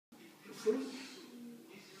Sleep.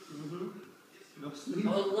 No sleep.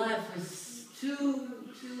 Our life is too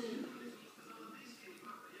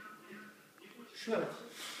short.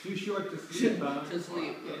 Too short to sleep, huh? To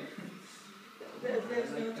sleep.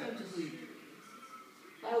 There's no time to sleep.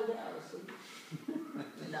 5 hours.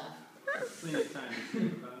 Enough. Plenty of time to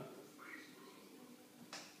sleep, huh?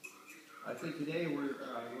 I think today we're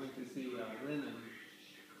going to see Lenin,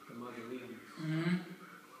 the mausoleum.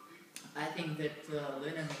 I think that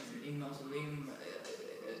Lenin in mausoleum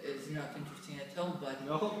is not interesting at all, but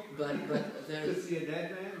No? but there's To see a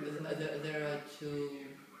dead man? there are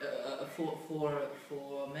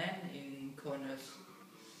four men in corners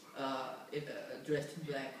dressed in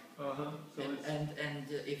black. Uh-huh. So And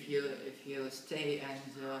if you stay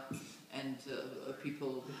and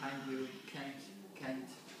people behind you can't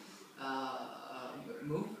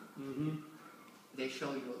move, they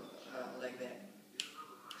show you like that.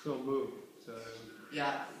 so move. So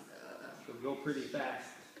Yeah. so go pretty fast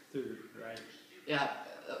through, right? Yeah.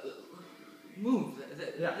 Move.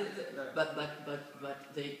 Yeah. But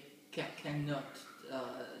they cannot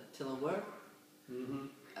tell a word.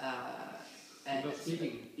 And no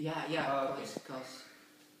speaking. Yeah, because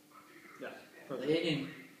Lenin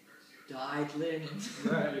died. Lenin.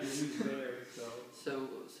 Right, he's there, So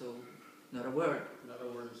not a word. not a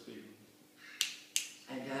word of speaking.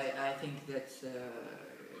 And I think that's a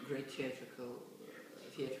great theatrical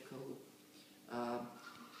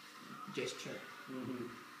gesture.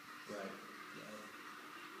 Right.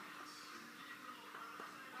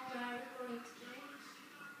 Where are we going today?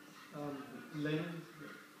 Lenin.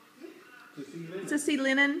 To see Lenin. To see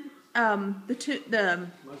Lenin,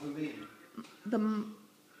 Mausoleum.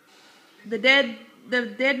 the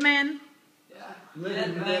dead man. Yeah. Lenin,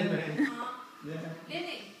 the dead man. Yeah.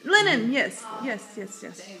 Lenin. Lenin, yes. Thanks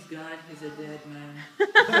God, he's a dead man.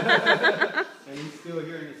 And he's still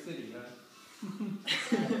here in the city, huh?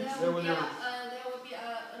 There will be a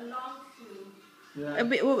long queue.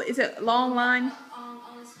 Yeah. Is it a long line? On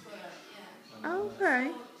the square, yeah.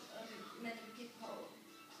 Okay. So, many people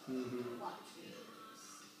want to see.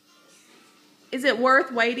 Is it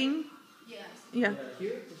worth waiting? Yes. Yeah.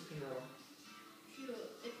 Here? Queue.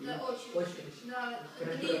 The ocean. Ocean. I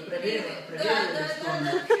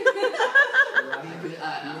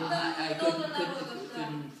couldn't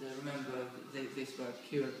remember this word,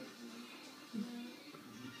 cure.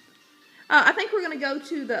 I think we're gonna go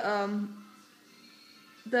to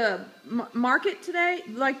the market today,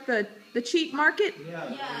 like the cheap market.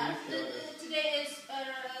 Yeah, today is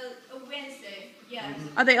a Wednesday. Yes.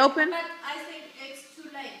 Are they open? But I think it's too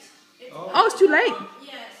late. Oh, it's too late.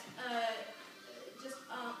 Yes. Just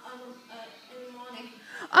in the morning.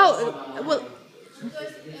 Oh, well,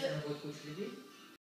 Because